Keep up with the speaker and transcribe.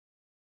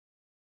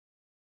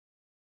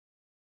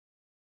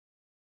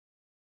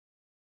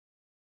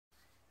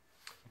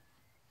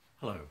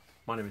Hello,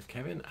 my name is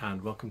Kevin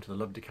and welcome to the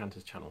Love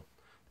Decanters channel.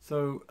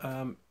 So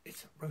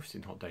it's a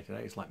roasting hot day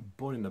today. It's like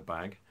boiling the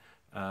bag,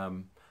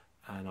 and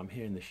I'm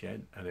here in the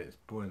shed and it's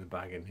boiling the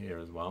bag in here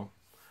as well.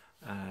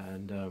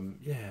 And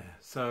yeah,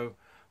 so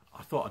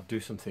I thought I'd do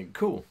something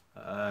cool.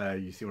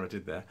 You see what I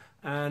did there?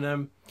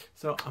 And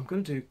so I'm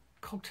going to do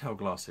cocktail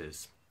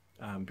glasses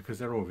because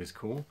they're always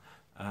cool.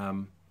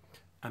 And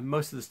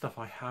most of the stuff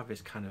I have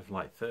is kind of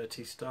like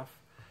 30s stuff.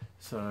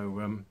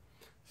 So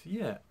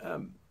yeah.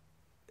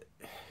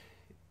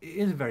 It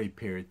is a very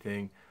period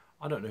thing.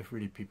 I don't know if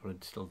really people are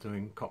still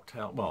doing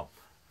cocktail. Well,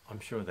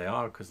 I'm sure they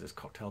are because there's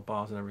cocktail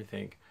bars and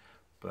everything.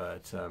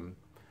 But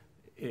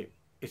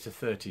it's a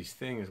 30s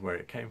thing is where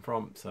it came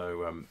from.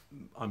 So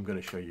I'm going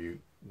to show you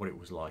what it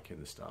was like in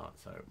the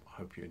start. So I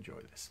hope you enjoy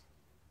this.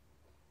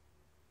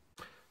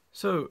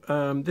 So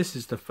this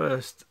is the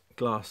first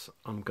glass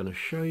I'm going to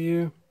show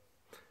you.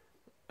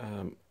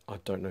 I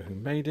don't know who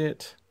made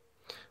it.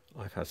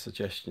 I've had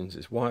suggestions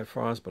it's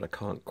Whitefriars, but I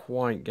can't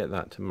quite get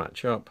that to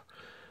match up.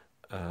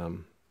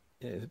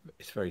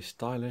 It's very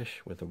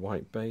stylish with a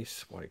white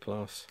base, white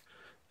glass.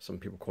 Some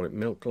people call it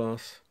milk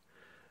glass.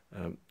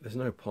 There's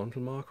no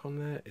pontil mark on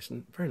there. It's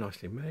very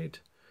nicely made.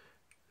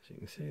 As you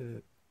can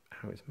see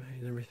how it's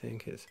made and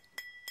everything. It's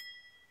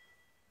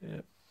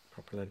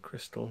proper lead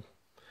crystal.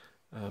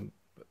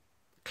 But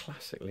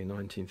classically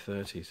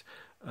 1930s.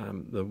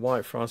 The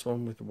Whitefriars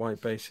one with the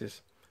white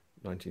bases,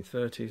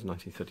 1930s,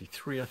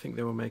 1933 I think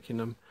they were making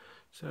them.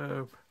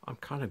 So I'm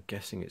kind of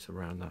guessing it's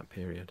around that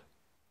period.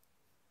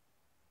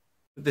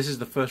 This is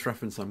the first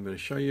reference I'm going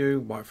to show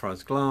you,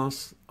 Whitefriars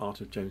Glass, art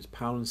of James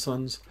Powell and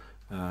Sons,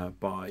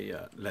 by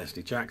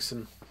Leslie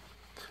Jackson.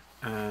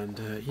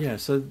 And yeah,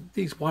 so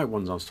these white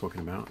ones I was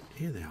talking about,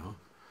 here they are.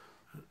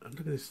 And look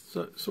at this,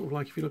 sort of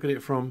like if you look at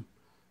it from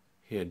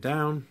here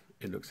down,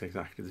 it looks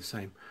exactly the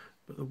same.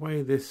 But the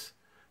way this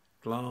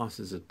glass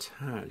is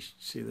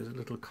attached, see there's a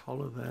little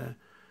collar there.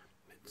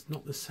 It's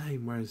not the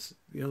same, whereas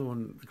the other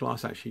one, the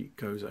glass actually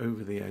goes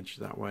over the edge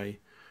that way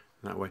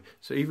and that way.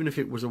 So even if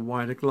it was a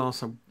wider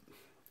glass,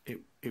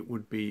 it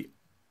would be,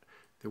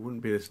 there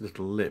wouldn't be this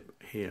little lip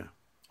here,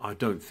 I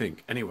don't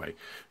think. Anyway,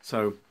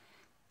 so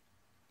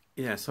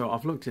yeah, so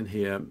I've looked in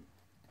here.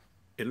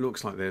 It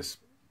looks like this,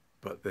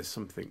 but there's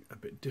something a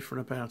bit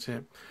different about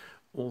it.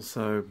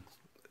 Also,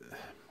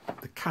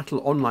 the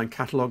online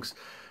catalogues,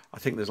 I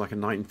think there's like a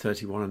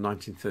 1931 and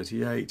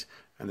 1938,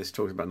 and this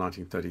talks about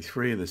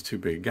 1933, and there's two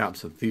big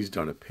gaps, so these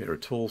don't appear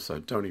at all, so I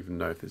don't even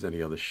know if there's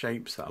any other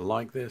shapes that are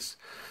like this.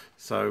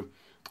 So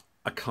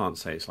I can't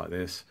say it's like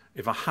this.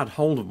 If I had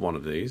hold of one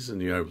of these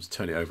and you're able to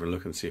turn it over and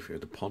look and see if it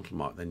had a pontil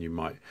mark, then you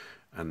might,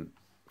 and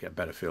get a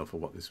better feel for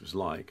what this was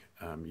like,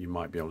 you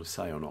might be able to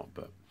say or not,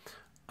 but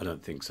I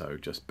don't think so,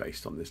 just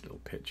based on this little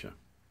picture.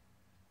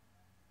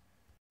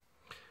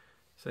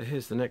 So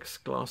here's the next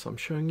glass I'm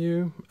showing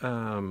you.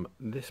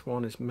 This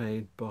one is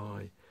made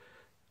by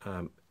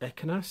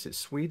Ekenas, it's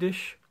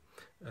Swedish.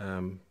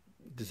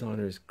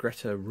 Designer is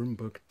Greta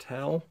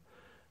Rumbug-Tell.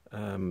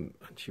 And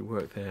she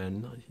worked there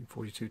in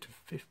 1942 to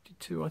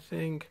 52, I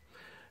think.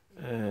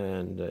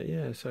 And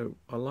yeah, so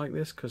I like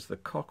this because the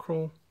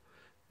cockerel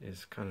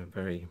is kind of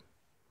very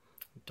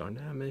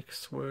dynamic,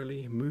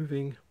 swirly,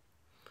 moving.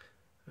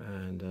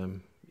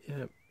 And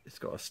yeah, it's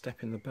got a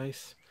step in the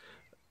base.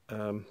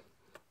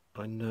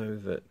 I know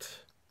that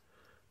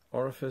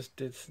Orifice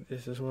did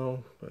this as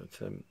well, but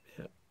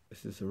yeah,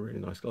 this is a really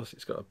nice glass.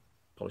 It's got a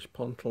polished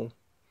pontil.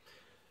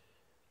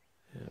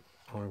 Yeah,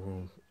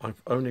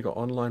 I've only got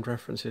online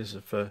references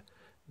for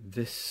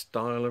this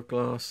style of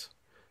glass,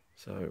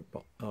 so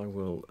but I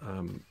will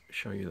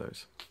show you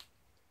those.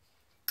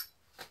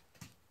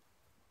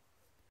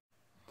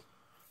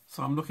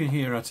 So I'm looking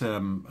here at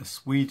a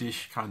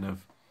Swedish kind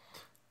of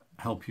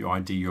help you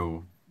ID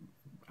your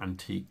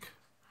antique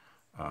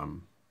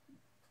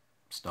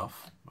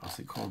stuff. What's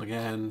it called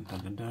again?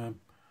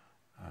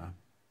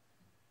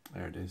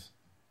 There it is.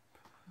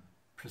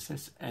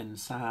 Precis en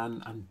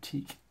sann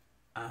antique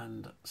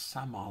and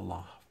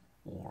Samala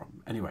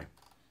Forum. Anyway,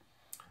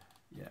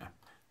 yeah.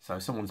 So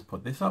someone's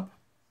put this up,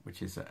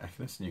 which is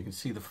Ekenas, and you can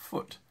see the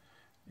foot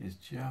is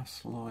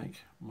just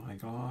like my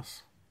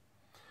glass.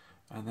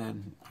 And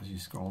then as you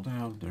scroll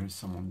down, there is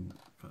someone,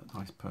 a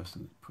nice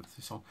person that puts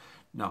this on.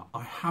 Now,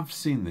 I have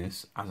seen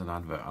this as an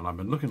advert, and I've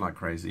been looking like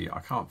crazy.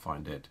 I can't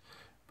find it,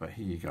 but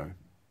here you go.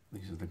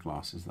 These are the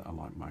glasses that are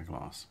like my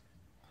glass.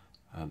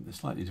 They're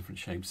slightly different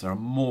shapes. There are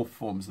more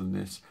forms than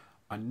this.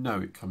 I know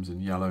it comes in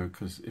yellow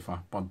because if I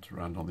bunt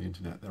around on the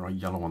internet, there are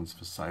yellow ones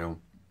for sale.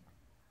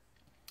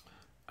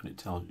 And it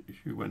tells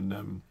you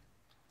when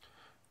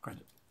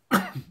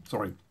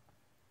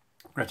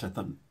Greta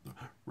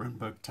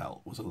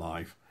Rumbug-Tell was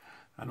alive,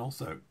 and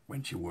also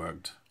when she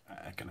worked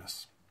at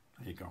Ekenas.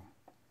 There you go.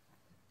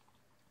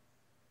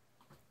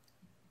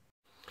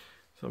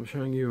 So I'm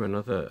showing you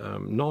another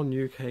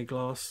non-UK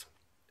glass.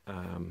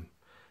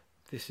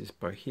 This is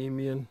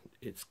Bohemian.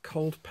 It's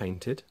cold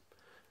painted,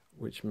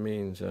 which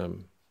means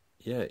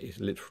yeah, it's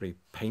literally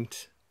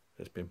paint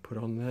that's been put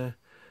on there.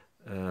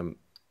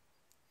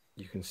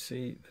 You can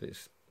see that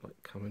it's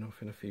like coming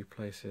off in a few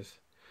places.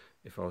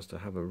 if I was to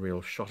have a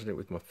real shot at it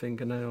with my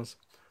fingernails,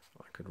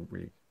 I could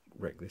really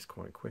wreck this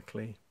quite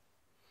quickly.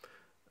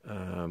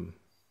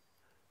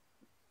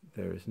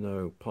 There is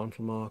no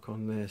pontle mark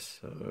on this,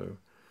 so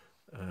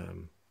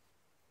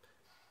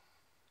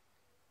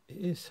it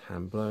is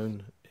hand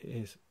blown. It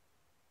is,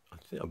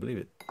 I believe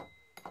it.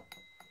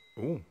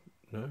 Oh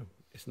no,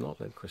 it's not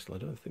lead crystal. I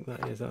don't think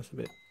that is. That's a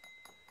bit.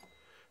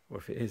 Or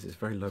if it is, it's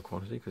very low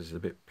quantity because it's a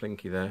bit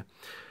plinky there.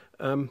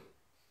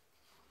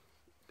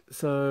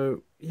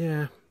 So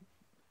yeah,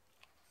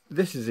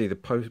 this is either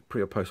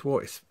pre or post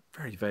war. It's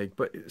very vague,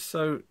 but it's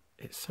so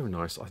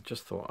nice. I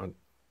just thought I'd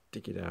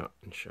dig it out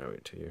and show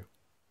it to you.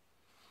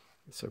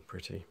 It's so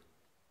pretty.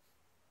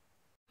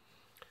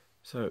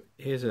 So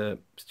here's a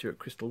Stuart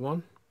Crystal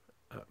one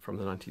from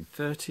the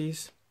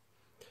 1930s.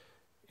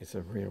 It's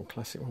a real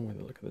classic one with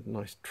a look at the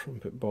nice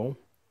trumpet bowl.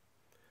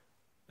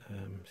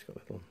 It's got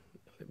little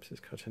ellipses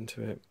cut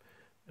into it,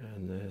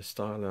 and the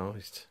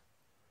stylised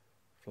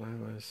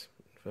flowers,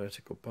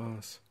 vertical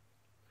bars.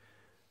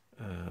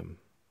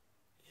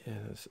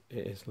 Yeah,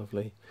 it is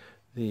lovely.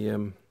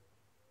 The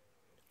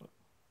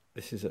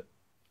this is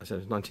I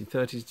said, a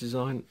 1930s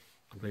design.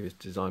 I believe it's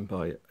designed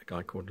by a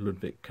guy called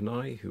Liebe,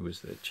 who was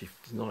the chief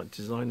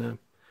designer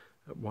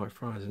at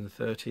Whitefriars in the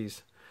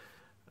 30s.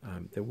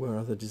 There were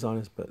other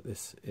designers, but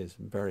this is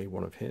very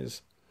one of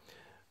his,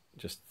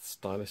 just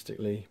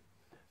stylistically.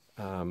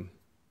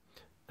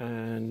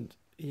 And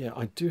yeah,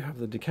 I do have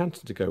the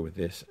decanter to go with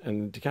this,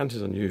 and the decanter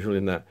is unusual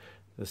in that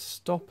the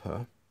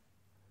stopper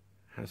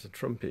has a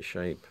trumpet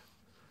shape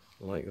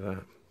like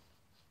that.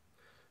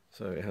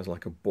 So it has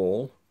like a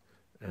ball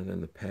and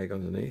then the peg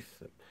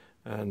underneath,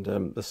 and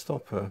the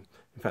stopper,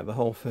 in fact the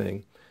whole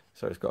thing,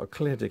 so it's got a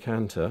clear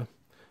decanter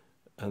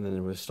and then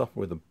a stopper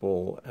with a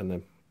ball and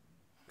a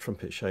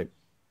trumpet shape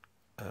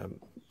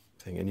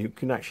thing, and you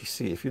can actually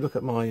see, if you look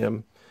at my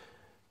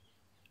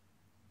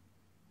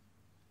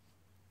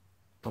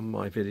on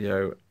my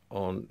video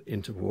on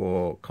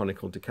interwar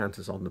conical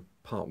decanters on the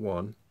part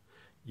 1,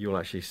 you'll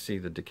actually see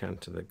the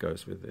decanter that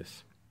goes with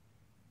this.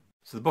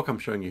 So the book I'm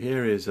showing you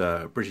here is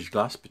British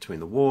Glass Between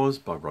the Wars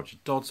by Roger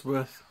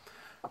Dodsworth,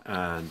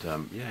 and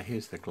yeah,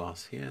 here's the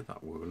glass here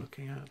that we were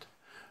looking at.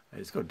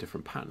 It's got a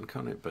different pattern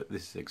on it, but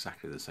this is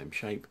exactly the same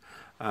shape.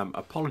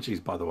 Apologies,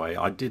 by the way,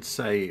 I did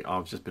say,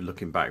 I've just been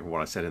looking back at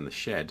what I said in the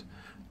shed,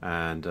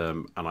 and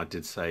I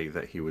did say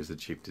that he was the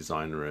chief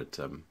designer at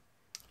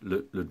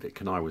Ludwig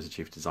and I was the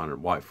chief designer at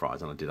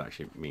Whitefriars, and I did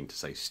actually mean to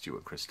say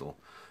Stuart Crystal.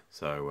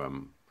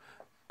 So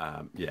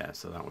yeah,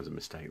 so that was a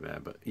mistake there.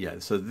 But yeah,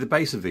 so the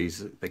base of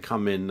these, they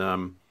come in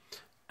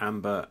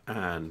amber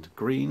and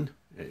green.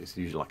 It's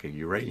usually like a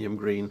uranium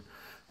green,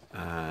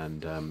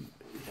 and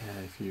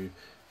yeah, if you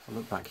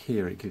look back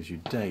here, it gives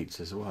you dates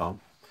as well.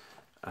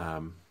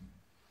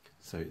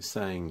 So it's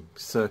saying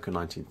circa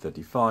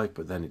 1935,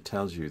 but then it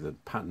tells you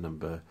that pattern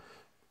number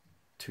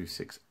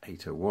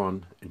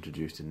 26801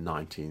 introduced in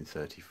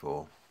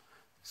 1934.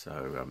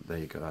 So there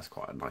you go, that's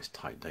quite a nice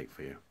tight date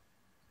for you.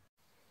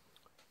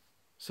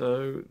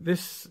 So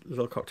this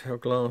little cocktail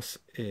glass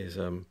is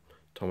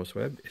Thomas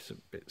Webb. It's a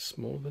bit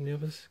smaller than the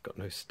others, got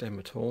no stem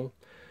at all.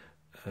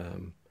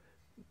 The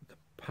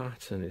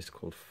pattern is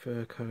called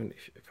fir cone.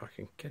 If I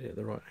can get it at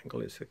the right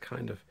angle, it's a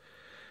kind of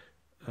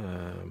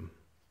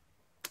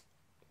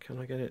can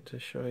I get it to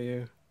show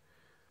you?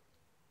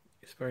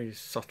 It's very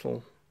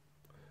subtle,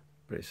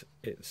 but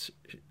it's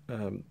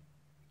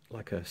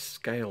like a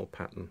scale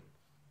pattern,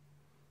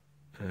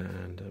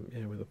 and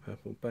yeah, with a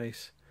purple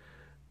base.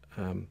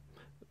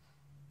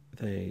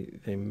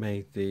 They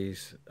made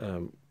these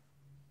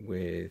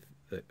with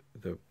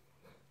the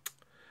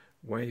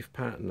wave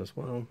pattern as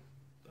well.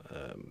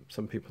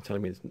 Some people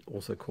telling me it's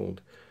also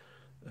called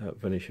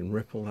Venetian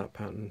ripple, that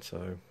pattern,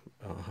 so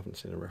I haven't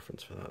seen a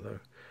reference for that though.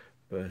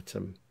 But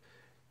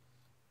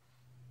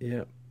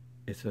yeah,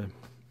 it's a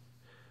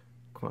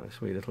quite a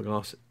sweet little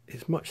glass.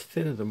 It's much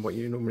thinner than what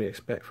you normally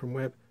expect from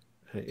Webb.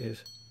 It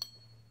is.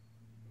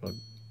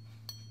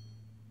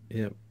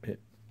 Yeah, it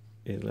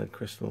is lead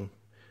crystal.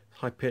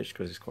 High pitched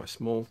because it's quite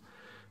small.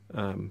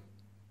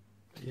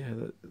 Yeah,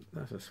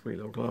 that's a sweet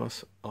little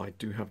glass. I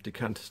do have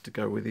decanters to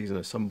go with these, and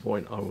at some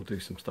point I will do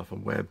some stuff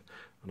on Webb,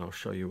 and I'll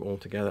show you all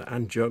together,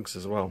 and jugs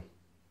as well.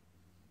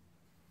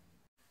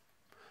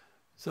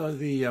 So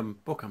the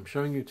book I'm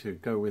showing you to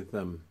go with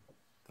that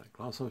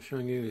glass I'm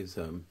showing you is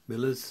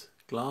Miller's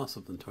Glass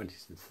of the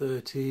 20s and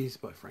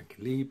 30s by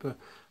Frankie Liebe,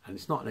 and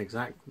it's not an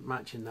exact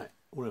match in that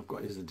all I've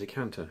got is the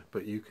decanter,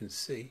 but you can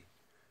see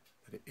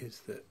that it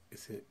is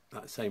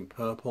that same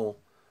purple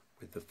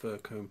with the fir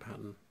cone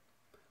pattern.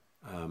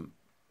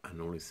 And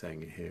all he's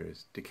saying here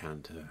is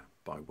decanter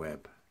by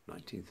Webb,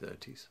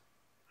 1930s,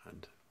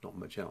 and not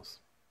much else.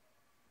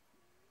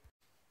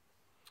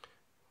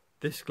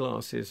 This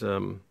glass is, I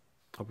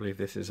believe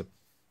this is a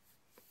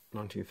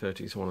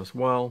 1930s one as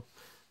well.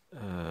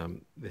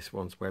 This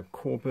one's Webb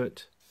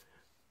Corbett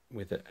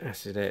with an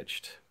acid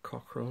etched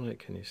cocker on it.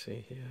 Can you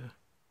see here?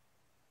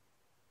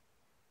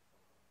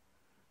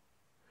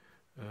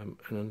 And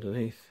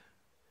underneath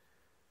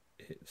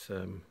it's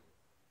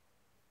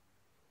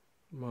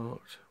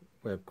marked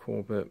Webb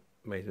Corbett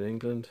made in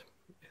England.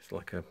 It's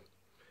like a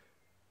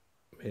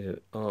made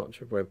an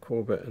arch of Webb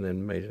Corbett and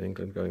then made in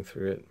England going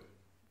through it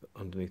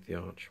underneath the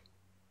arch.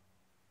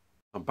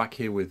 I'm back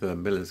here with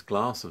Miller's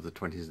glass of the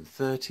 20s and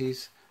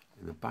 30s.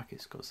 In the back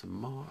it's got some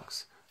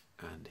marks,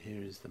 and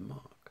here is the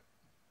mark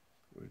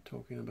we're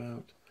talking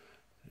about.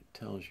 It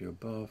tells you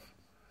above,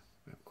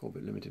 Webb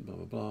Corbett Limited, blah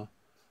blah blah.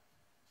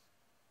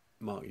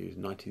 Mark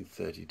used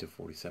 1930 to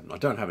 47. I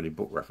don't have any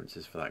book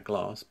references for that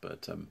glass,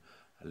 but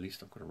at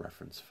least I've got a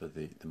reference for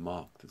the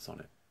mark that's on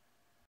it.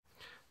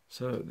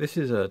 So this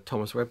is a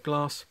Thomas Webb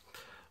glass.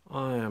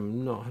 I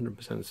am not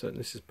 100% certain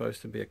this is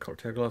supposed to be a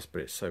cocktail glass,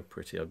 but it's so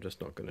pretty I'm just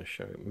not going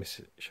to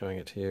miss showing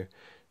it to you.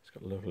 It's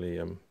got a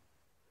lovely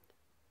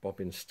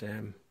bobbin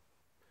stem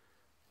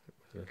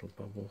with little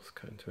bubbles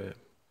cut into it.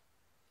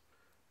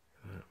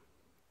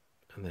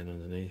 And then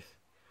underneath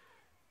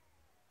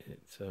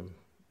it's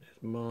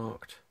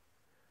marked.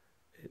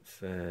 It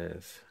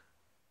says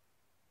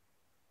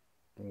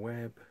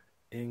Webb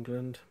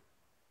England,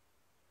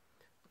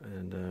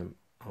 and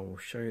I will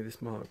show you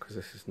this mark because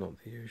this is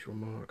not the usual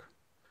mark.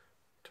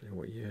 I'll tell you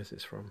what years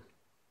it's from.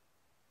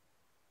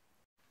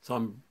 So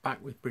I'm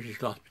back with British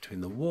Glass Between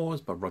the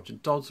Wars by Roger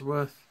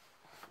Dodsworth,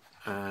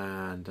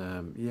 and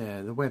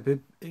yeah, the Webb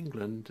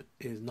England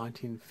is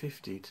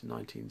 1950 to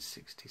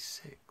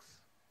 1966.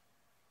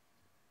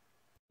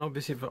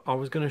 Obviously, if I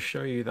was going to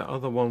show you that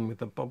other one with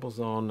the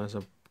bubbles on as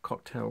a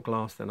cocktail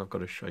glass, then I've got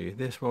to show you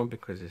this one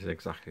because it's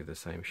exactly the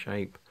same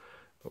shape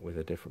but with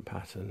a different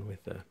pattern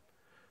with the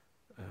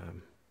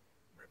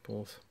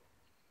ripples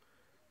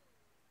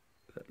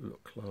that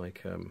look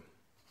like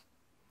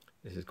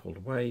this is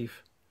called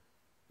wave.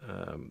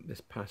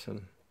 This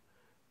pattern,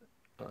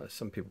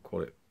 some people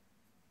call it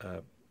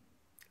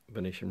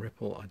Venetian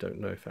ripple. I don't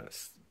know if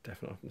that's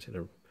definite. I haven't seen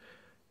a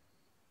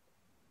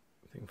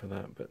thing for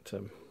that, but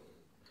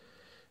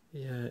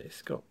yeah,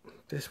 it's got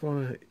this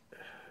one.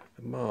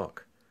 The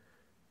mark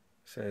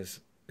says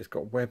it's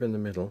got Webb in the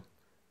middle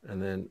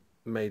and then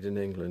made in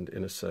England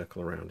in a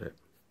circle around it.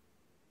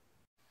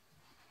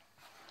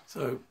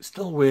 So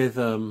still with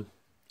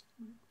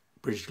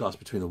British Glass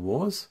Between the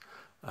Wars.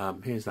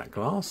 Here's that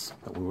glass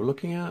that we were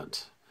looking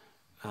at,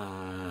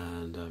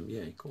 and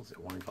yeah, he calls it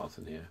wine glass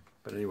in here,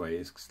 but anyway,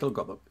 it's still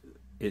got the,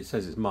 it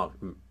says it's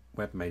marked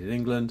Webb made in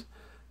England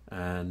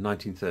and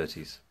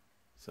 1930s.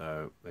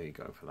 So there you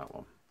go for that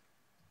one.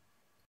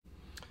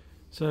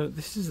 So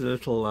this is a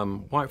little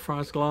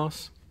Whitefriars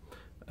glass.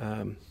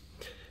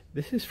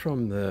 This is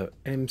from the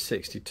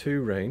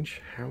M62 range.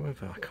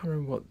 However, I can't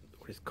remember what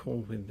it's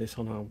called with this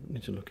on. I'll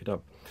need to look it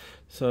up.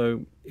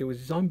 So it was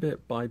designed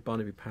by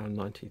Barnaby Powell in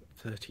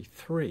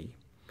 1933.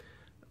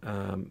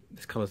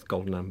 This colour's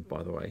golden amber,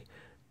 by the way.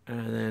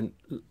 And then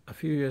a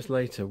few years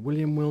later,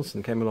 William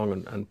Wilson came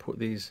along and put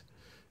these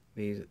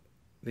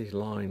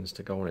lines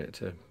to go on it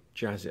to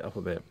jazz it up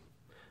a bit.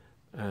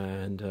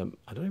 And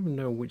I don't even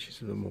know which is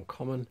the more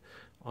common.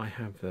 I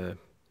have the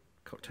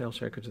cocktail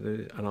shaker to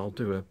do, and I'll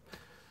do a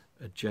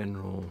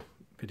general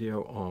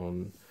video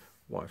on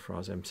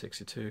Whitefriars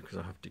M62 because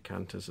I have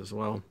decanters as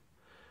well.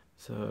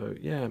 So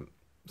yeah,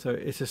 so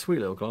it's a sweet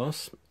little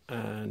glass,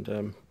 and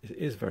it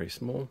is very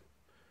small,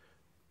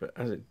 but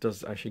as it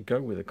does actually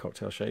go with a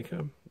cocktail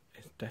shaker,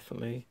 it's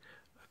definitely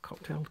a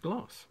cocktail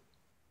glass.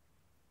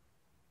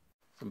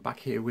 I'm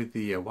back here with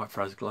the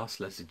Whitefriars Glass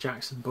Leslie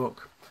Jackson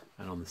book,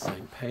 and on the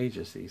same page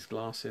as these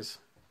glasses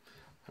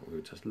that we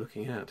were just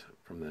looking at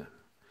from the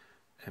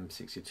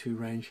M62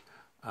 range,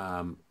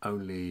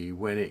 only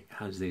when it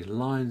has these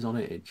lines on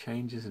it, it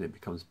changes and it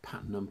becomes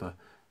pattern number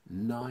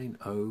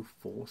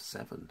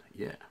 9047.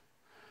 Yeah,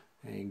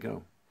 there you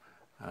go.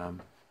 A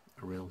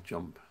real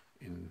jump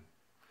in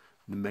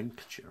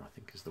nomenclature, I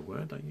think is the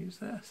word I use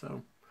there.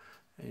 So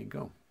there you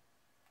go.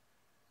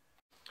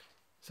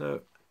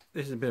 So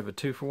this is a bit of a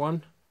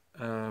 2-for-1.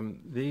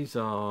 These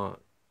are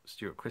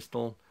Stuart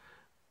Crystal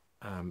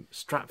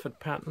Stratford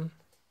pattern,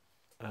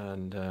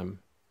 and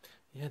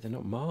yeah, they're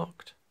not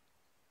marked,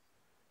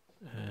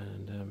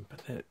 and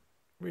but they're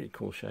really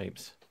cool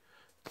shapes.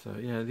 So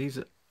yeah, these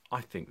are, I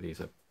think these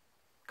are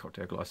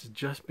cocktail glasses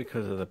just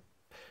because of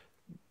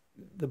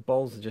the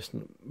bowls are just,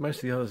 most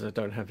of the others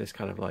don't have this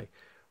kind of like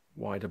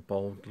wider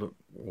bowl look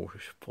or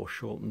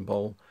foreshortened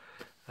bowl.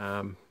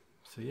 So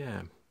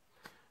yeah,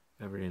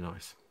 they're really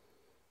nice.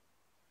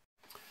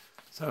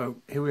 So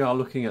here we are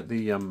looking at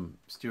the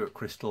Stuart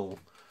Crystal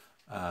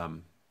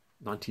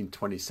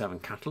 1927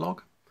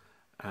 catalogue,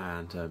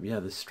 and yeah,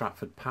 the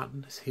Stratford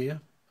pattern is here.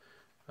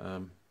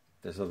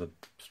 There's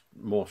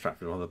more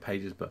Stratford on other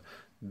pages, but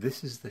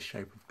this is the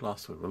shape of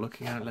glass that we're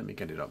looking at. Let me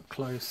get it up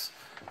close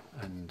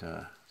and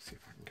see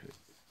if I can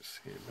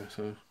see it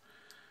better.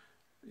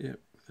 Yep,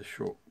 the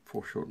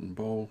foreshortened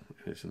bowl.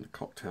 It's in the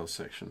cocktail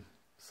section,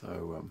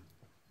 so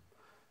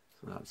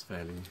that's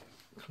fairly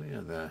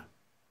clear there.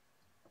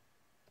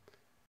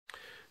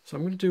 So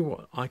I'm going to do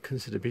what I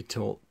consider to be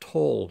tall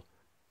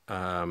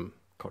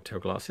cocktail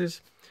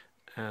glasses,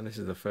 and this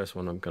is the first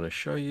one I'm going to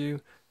show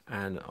you,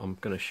 and I'm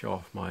going to show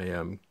off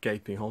my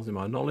gaping holes in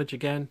my knowledge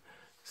again.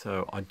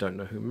 So I don't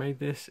know who made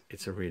this.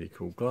 It's a really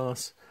cool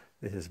glass,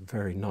 This is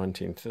very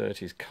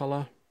 1930s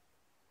colour,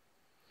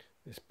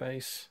 this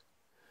base,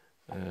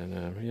 and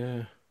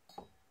yeah,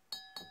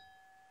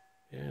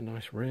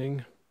 nice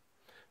ring.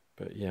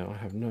 But yeah, I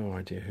have no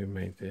idea who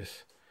made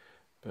this.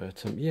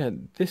 But yeah,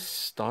 this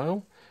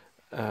style,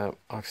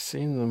 I've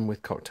seen them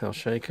with cocktail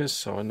shakers,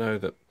 so I know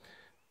that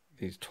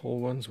these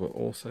tall ones were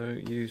also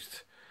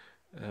used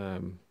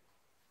for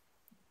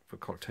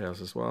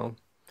cocktails as well.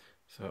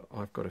 So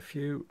I've got a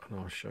few and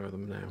I'll show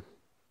them now.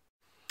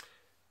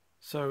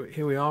 So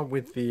here we are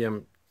with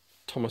the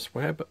Thomas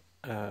Webb.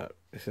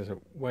 This is a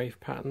wave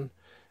pattern.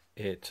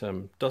 It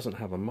doesn't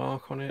have a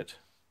mark on it.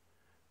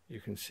 You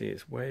can see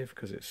it's wave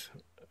because it's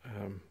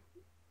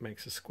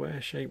makes a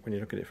square shape when you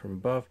look at it from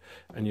above,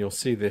 and you'll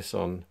see this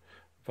on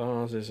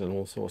vases and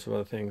all sorts of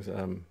other things.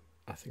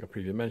 I think I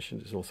previously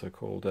mentioned it's also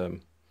called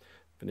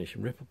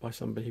Venetian Ripple by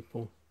some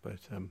people, but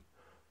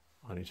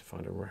I need to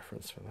find a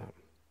reference for that.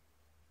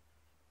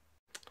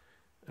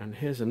 And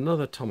here's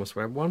another Thomas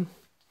Webb one.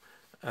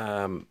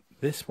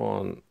 This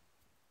one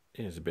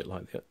is a bit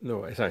like the,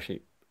 no, it's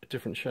actually a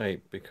different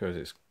shape because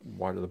it's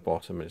wide at the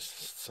bottom. It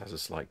has a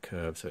slight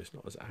curve, so it's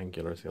not as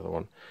angular as the other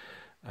one.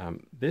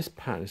 This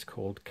pattern is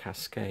called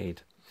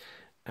Cascade,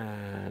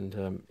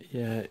 and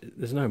yeah,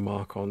 there's no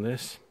mark on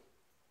this.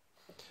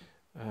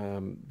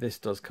 This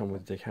does come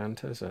with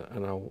decanters,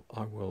 and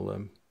I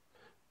will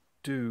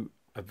do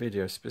a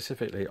video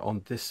specifically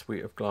on this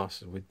suite of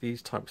glasses with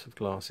these types of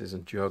glasses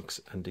and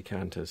jugs and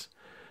decanters.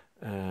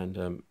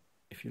 And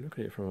if you look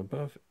at it from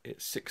above,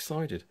 it's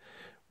six-sided,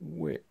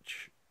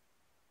 which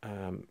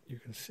you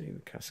can see the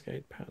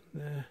cascade pattern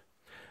there,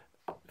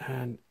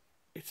 and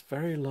it's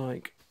very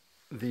like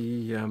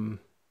the well,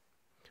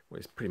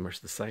 it's pretty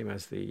much the same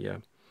as the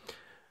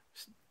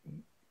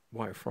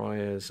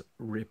Whitefriars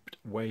ribbed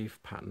wave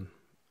pattern,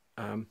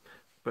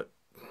 but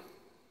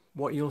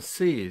what you'll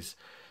see is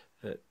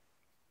that,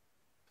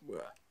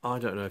 I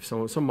don't know if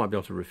someone might be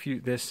able to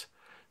refute this.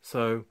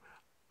 So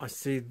I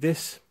see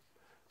this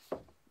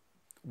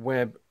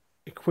web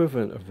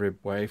equivalent of rib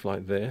wave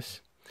like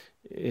this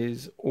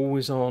is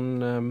always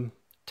on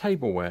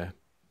tableware,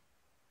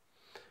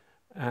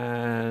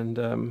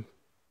 and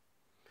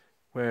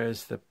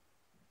whereas the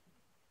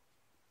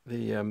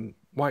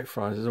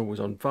Whitefriars is always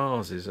on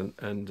vases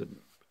and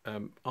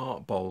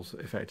art bowls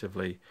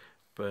effectively,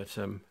 but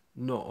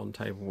not on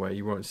tableware.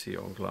 You won't see it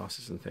on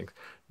glasses and things.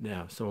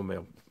 Now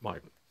someone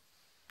might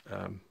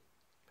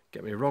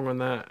get me wrong on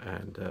that,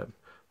 and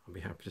I'll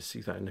be happy to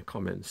see that in the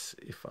comments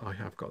if I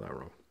have got that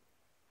wrong.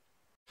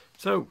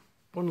 So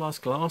one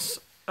last glass,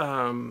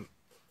 and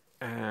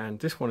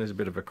this one is a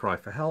bit of a cry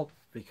for help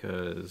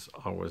because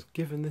I was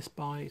given this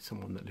by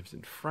someone that lives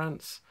in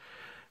France,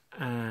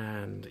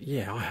 and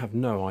yeah, I have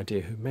no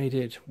idea who made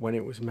it, when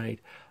it was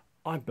made.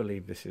 I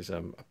believe this is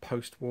a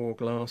post-war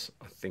glass.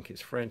 I think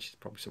it's French. It's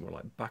probably somewhere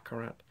like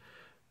Baccarat,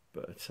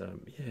 but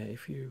yeah,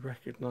 if you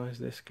recognise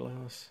this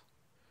glass,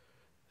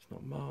 it's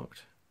not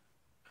marked.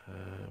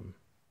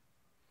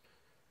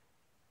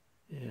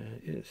 Yeah,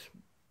 it's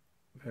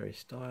very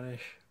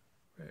stylish,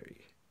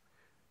 very,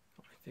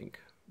 I think,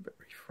 very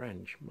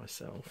French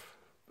myself,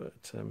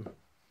 but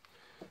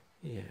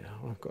yeah,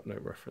 I've got no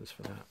reference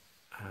for that.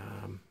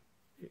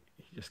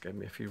 He just gave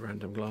me a few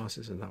random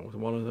glasses, and that was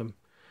one of them.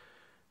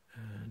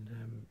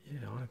 And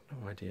yeah, I have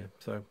no idea.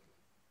 So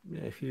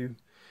yeah, if you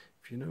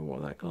know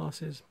what that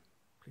glass is,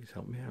 please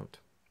help me out.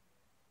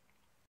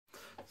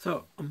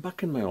 So I'm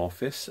back in my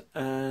office,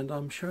 and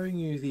I'm showing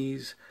you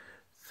these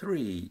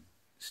 3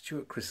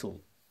 Stuart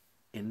Crystal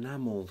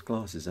enamelled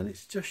glasses, and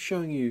it's just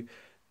showing you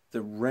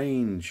the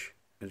range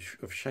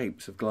of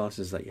shapes of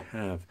glasses that you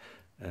have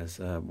as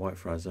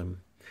Whitefriars.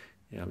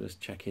 Yeah, I'm just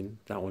checking.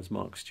 That one's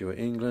marked Stuart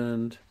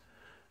England.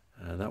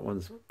 That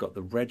one's got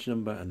the reg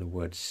number and the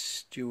word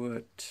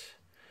Stuart.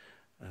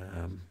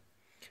 And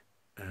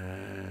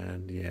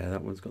yeah,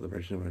 that one's got the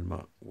reg number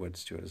and word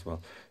Stuart as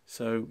well.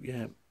 So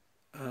yeah,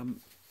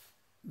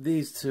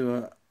 these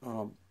two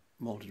are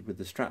molded with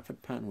the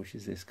Stratford pattern, which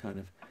is this kind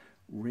of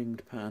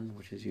ringed pattern,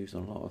 which is used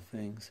on a lot of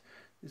things.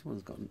 This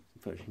one's got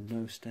virtually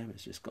no stem,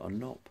 it's just got a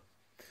knob.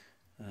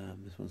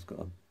 This one's got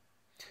an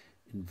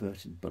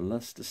inverted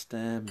baluster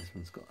stem. This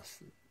one's got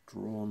a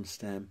drawn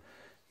stem.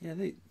 Yeah,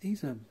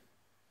 these are,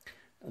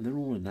 and they're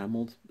all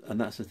enamelled, and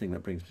that's the thing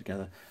that brings them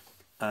together.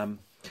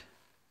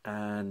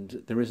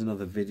 And there is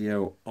another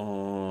video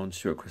on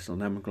Stuart Crystal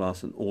enamel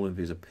glass, and all of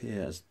these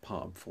appear as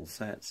part of full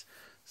sets,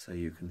 so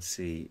you can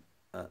see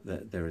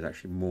that there is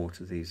actually more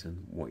to these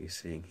than what you're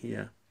seeing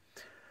here.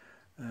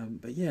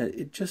 But yeah,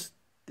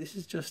 this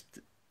is just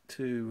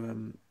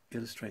to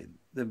illustrate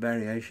the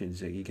variations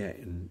that you get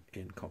in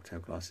cocktail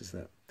glasses,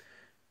 that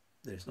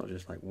there's not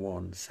just like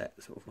one set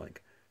sort of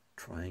like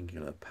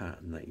triangular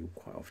pattern that you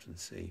quite often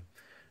see.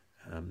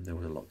 There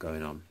was a lot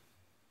going on.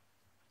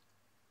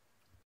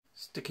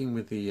 Sticking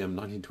with the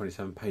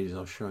 1927 pages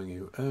I was showing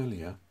you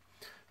earlier,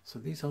 so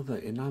these are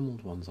the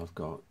enamelled ones I've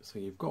got. So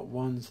you've got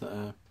ones that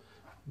are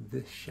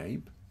this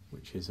shape,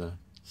 which is a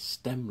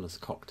stemless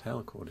cocktail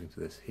according to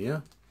this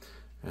here,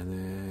 and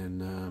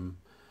then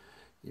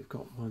you've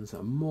got ones that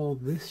are more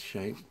this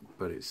shape,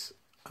 but it's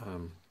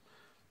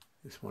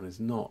This one is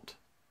not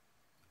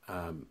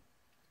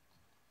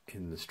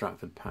in the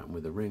Stratford pattern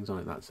with the rings on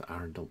it. That's the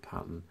Arundel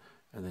pattern.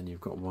 And then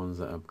you've got ones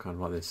that are kind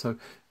of like this. So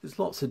there's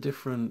lots of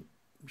different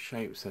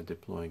shapes they're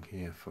deploying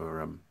here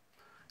for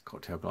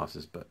cocktail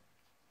glasses. But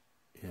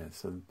yeah,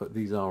 but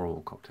these are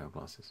all cocktail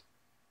glasses.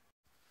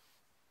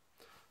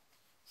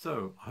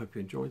 So I hope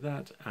you enjoyed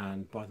that.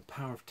 And by the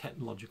power of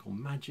technological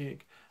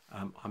magic,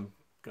 I'm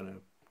going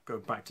to go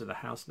back to the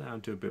house now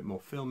and do a bit more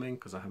filming,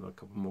 because I have a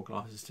couple more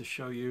glasses to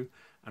show you,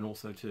 and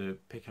also to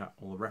pick out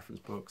all the reference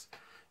books.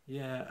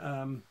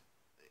 Yeah,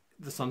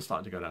 the sun's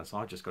starting to go down, so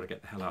I've just got to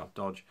get the hell out of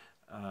Dodge.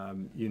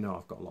 You know,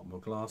 I've got a lot more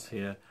glass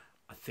here.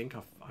 I think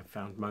I've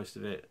found most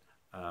of it.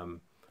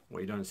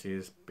 What you don't see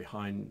is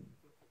behind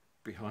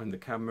the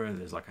camera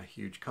there's like a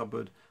huge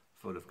cupboard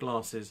full of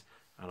glasses,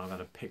 and I've had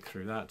to pick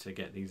through that to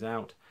get these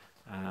out.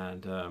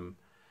 And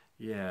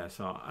yeah,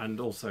 so, and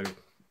also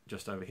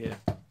just over here,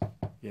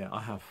 yeah,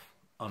 I have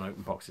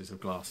unopened boxes of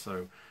glass.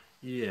 So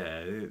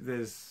yeah,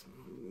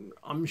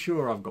 I'm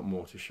sure I've got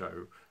more to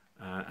show,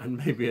 and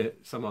maybe at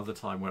some other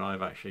time when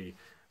I've actually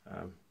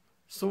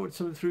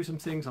sorted through some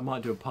things, I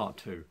might do a part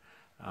 2.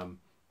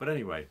 But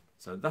anyway,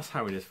 so that's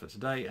how it is for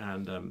today,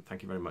 and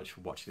thank you very much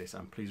for watching this,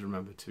 and please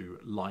remember to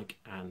like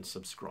and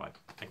subscribe.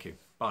 Thank you.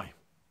 Bye.